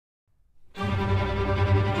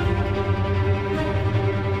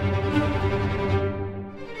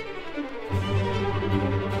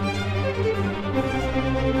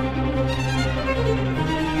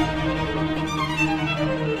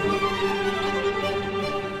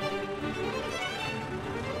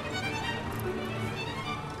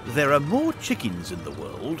There are more chickens in the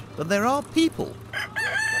world than there are people.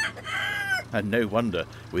 And no wonder,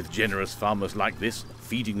 with generous farmers like this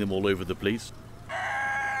feeding them all over the place.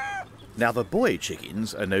 Now the boy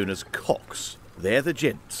chickens are known as cocks. They're the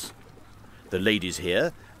gents. The ladies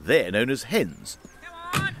here, they're known as hens.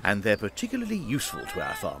 And they're particularly useful to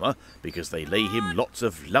our farmer because they lay him lots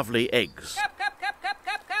of lovely eggs.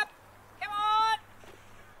 Come on!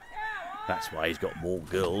 That's why he's got more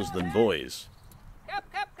girls than boys.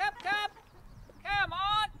 Come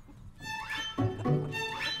on!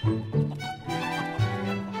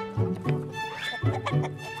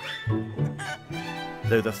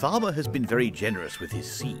 Though the farmer has been very generous with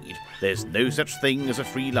his seed, there's no such thing as a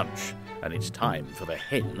free lunch, and it's time for the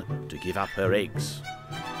hen to give up her eggs.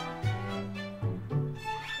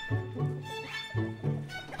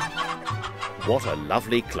 What a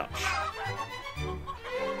lovely clutch.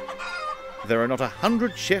 There are not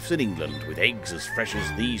 100 chefs in England with eggs as fresh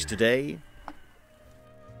as these today.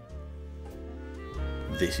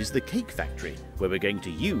 This is the cake factory, where we're going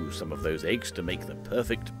to use some of those eggs to make the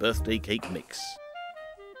perfect birthday cake mix.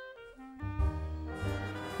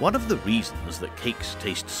 One of the reasons that cakes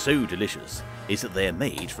taste so delicious is that they're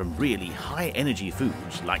made from really high-energy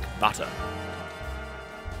foods like butter.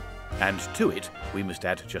 And to it, we must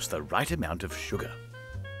add just the right amount of sugar.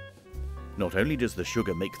 Not only does the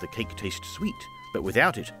sugar make the cake taste sweet, but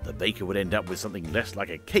without it, the baker would end up with something less like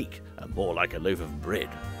a cake and more like a loaf of bread.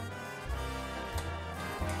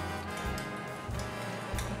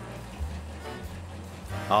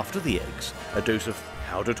 After the eggs, a dose of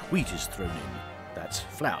powdered wheat is thrown in. That's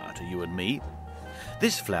flour to you and me.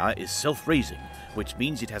 This flour is self-raising, which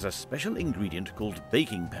means it has a special ingredient called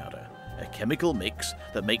baking powder, a chemical mix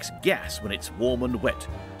that makes gas when it's warm and wet,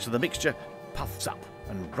 so the mixture puffs up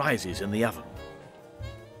and rises in the oven.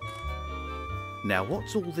 Now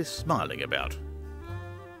what's all this smiling about?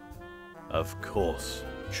 Of course,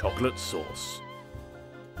 chocolate sauce.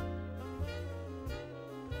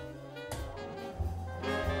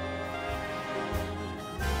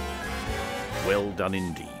 Well done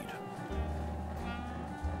indeed.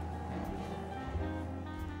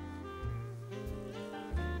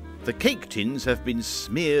 The cake tins have been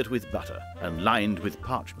smeared with butter and lined with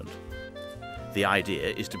parchment. The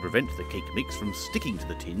idea is to prevent the cake mix from sticking to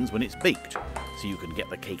the tins when it's baked, so you can get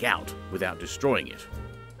the cake out without destroying it.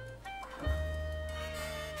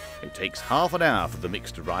 It takes half an hour for the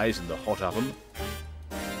mix to rise in the hot oven.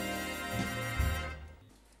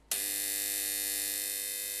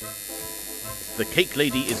 The cake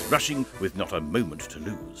lady is rushing with not a moment to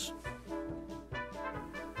lose.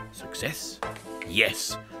 Success?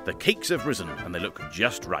 Yes, the cakes have risen and they look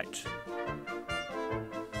just right.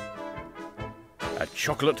 A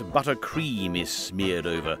chocolate butter cream is smeared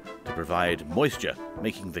over to provide moisture,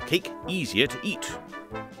 making the cake easier to eat.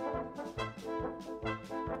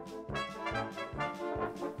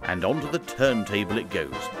 And onto the turntable it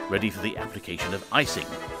goes, ready for the application of icing.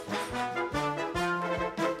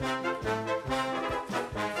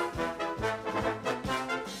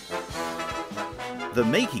 The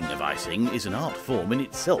making of icing is an art form in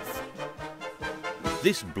itself.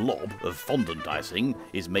 This blob of fondant icing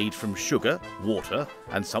is made from sugar, water,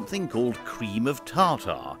 and something called cream of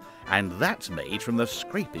tartar, and that's made from the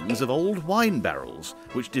scrapings of old wine barrels,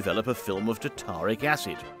 which develop a film of tartaric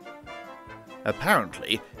acid.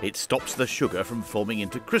 Apparently, it stops the sugar from forming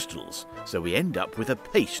into crystals, so we end up with a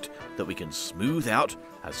paste that we can smooth out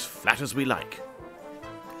as flat as we like.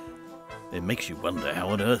 It makes you wonder how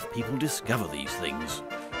on earth people discover these things.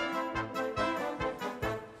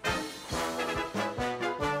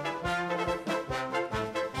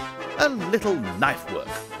 A little knife work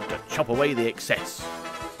to chop away the excess.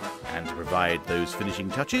 And to provide those finishing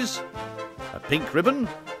touches, a pink ribbon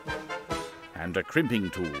and a crimping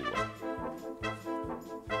tool.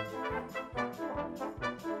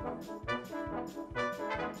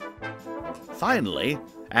 Finally,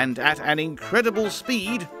 and at an incredible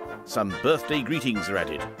speed, some birthday greetings are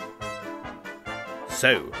added.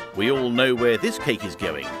 So, we all know where this cake is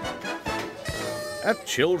going. A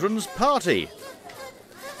children's party.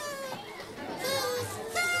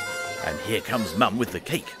 And here comes Mum with the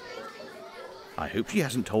cake. I hope she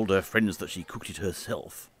hasn't told her friends that she cooked it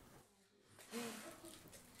herself.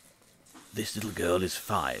 This little girl is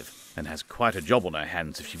 5 and has quite a job on her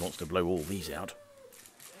hands if she wants to blow all these out.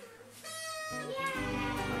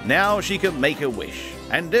 Now she can make a wish,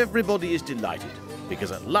 and everybody is delighted,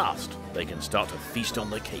 because at last they can start to feast on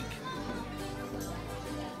the cake.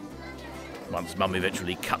 Once Mum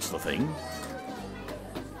eventually cuts the thing.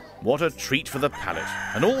 What a treat for the palate,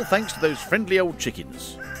 and all thanks to those friendly old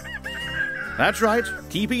chickens. That's right,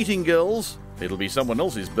 keep eating, girls. It'll be someone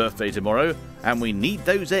else's birthday tomorrow, and we need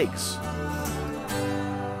those eggs.